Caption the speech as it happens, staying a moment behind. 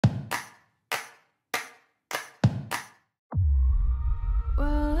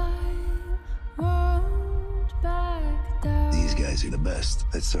guys are the best.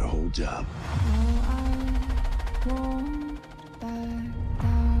 That's our whole job.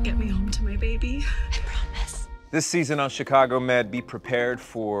 Get me home to my baby. I promise. This season on Chicago Med, be prepared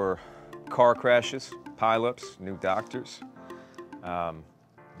for car crashes, pileups, new doctors,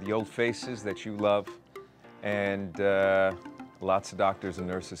 the old faces that you love, and lots of doctors and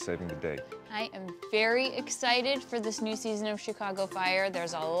nurses saving the day. I am very excited for this new season of Chicago Fire.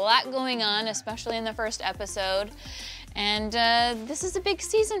 There's a lot going on, especially in the first episode. And this is a big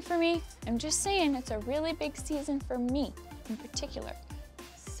season for me. I'm just saying, it's a really big season for me in particular.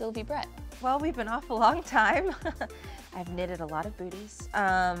 Sylvie Brett. Well, we've been off a long time. I've knitted a lot of booties.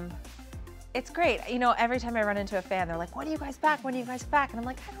 It's great. You know, every time I run into a fan, they're like, when are you guys back? When are you guys back? And I'm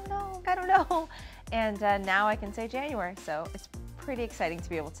like, I don't know. And now I can say January, so it's pretty exciting to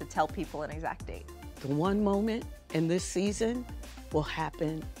be able to tell people an exact date. The one moment in this season will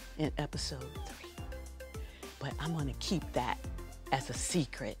happen in episode 3. But I'm gonna keep that as a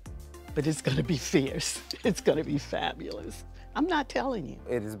secret. But it's gonna be fierce. It's gonna be fabulous. I'm not telling you.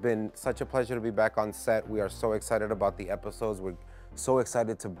 It has been such a pleasure to be back on set. We are so excited about the episodes. We're so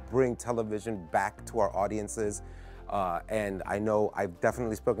excited to bring television back to our audiences. And I know I've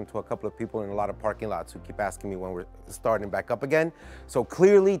definitely spoken to a couple of people in a lot of parking lots who keep asking me when we're starting back up again. So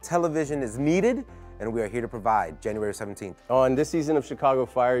clearly television is needed, and we are here to provide January 17th. On this season of Chicago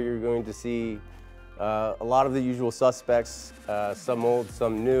Fire, you're going to see a lot of the usual suspects, some old,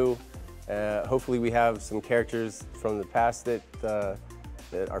 some new. Hopefully we have some characters from the past that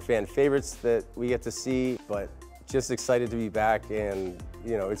are fan favorites that we get to see, but just excited to be back. And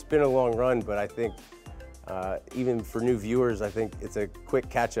you know, it's been a long run, but I think even for new viewers, I think it's a quick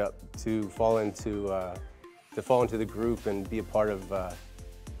catch up to fall into the group and be a part of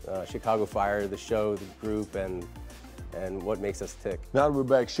Chicago Fire, the show, the group, and what makes us tick. Now that we're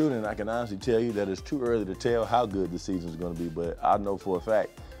back shooting, I can honestly tell you that it's too early to tell how good the season's going to be, but I know for a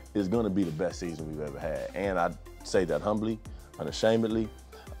fact it's going to be the best season we've ever had. And I say that humbly, unashamedly.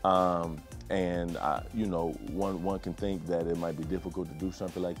 You know, one can think that it might be difficult to do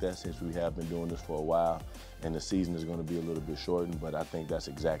something like that since we have been doing this for a while, and the season is going to be a little bit shortened, but I think that's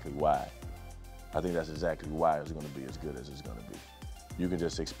exactly why. I think that's exactly why it's going to be as good as it's going to be. You can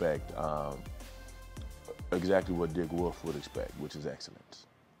just expect exactly what Dick Wolf would expect, which is excellence.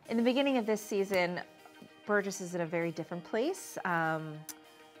 In the beginning of this season, Burgess is in a very different place.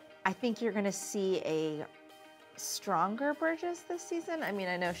 I think you're going to see a stronger Burgess this season. I mean,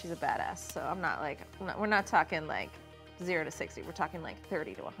 I know she's a badass, so I'm not like, we're not talking like 0 to 60. We're talking like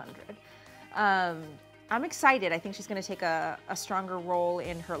 30 to 100. I'm excited. I think she's going to take a stronger role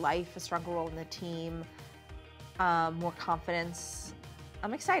in her life, a stronger role in the team, more confidence.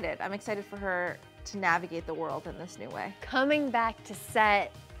 I'm excited. I'm excited for her to navigate the world in this new way. Coming back to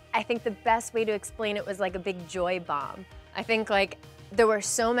set, I think the best way to explain it was like a big joy bomb. I think like there were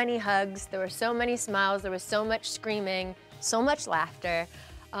so many hugs, there were so many smiles, there was so much screaming, so much laughter.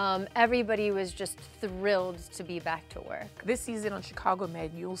 Everybody was just thrilled to be back to work. This season on Chicago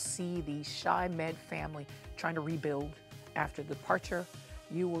Med, you'll see the Chi Med family trying to rebuild after the departure.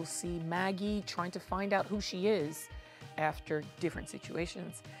 You will see Maggie trying to find out who she is after different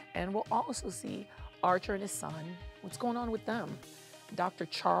situations. And we'll also see Archer and his son, what's going on with them. Dr.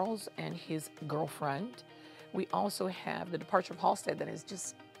 Charles and his girlfriend. We also have the departure of Halstead that has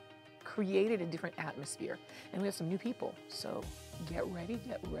just created a different atmosphere. And we have some new people, so get ready,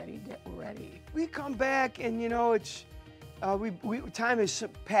 get ready, get ready. We come back and, you know, it's, time has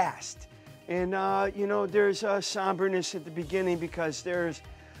passed. And, you know, there's a somberness at the beginning because there's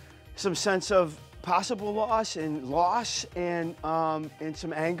some sense of possible loss and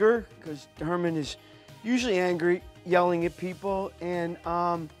some anger, because Herman is usually angry, yelling at people, and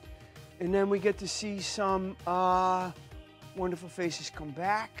then we get to see some wonderful faces come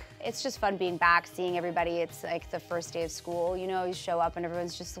back. It's just fun being back, seeing everybody. It's like the first day of school, you know, you show up and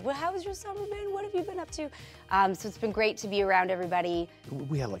everyone's just, well, how was your summer been? What have you been up to? So it's been great to be around everybody.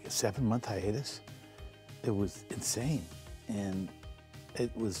 We had like a 7-month hiatus. It was insane. And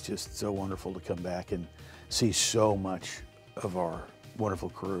it was just so wonderful to come back and see so much of our wonderful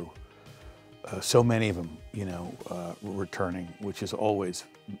crew. So many of them, you know, returning, which is always,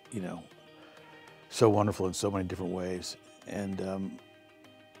 you know, so wonderful in so many different ways. And,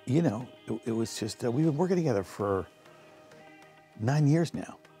 you know, it was just, we've been working together for 9 years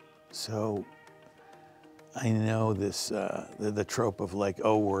now. So I know this, the trope of like,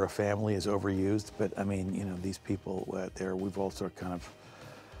 oh, we're a family is overused, but I mean, you know, these people out there, we've also kind of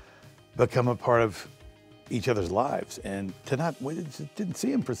become a part of each other's lives. And we didn't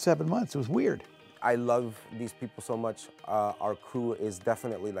see them for 7 months. It was weird. I love these people so much. Our crew is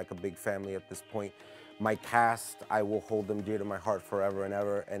definitely like a big family at this point. My cast, I will hold them dear to my heart forever and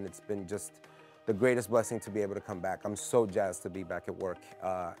ever, and it's been just the greatest blessing to be able to come back. I'm so jazzed to be back at work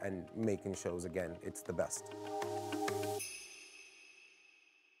and making shows again. It's the best.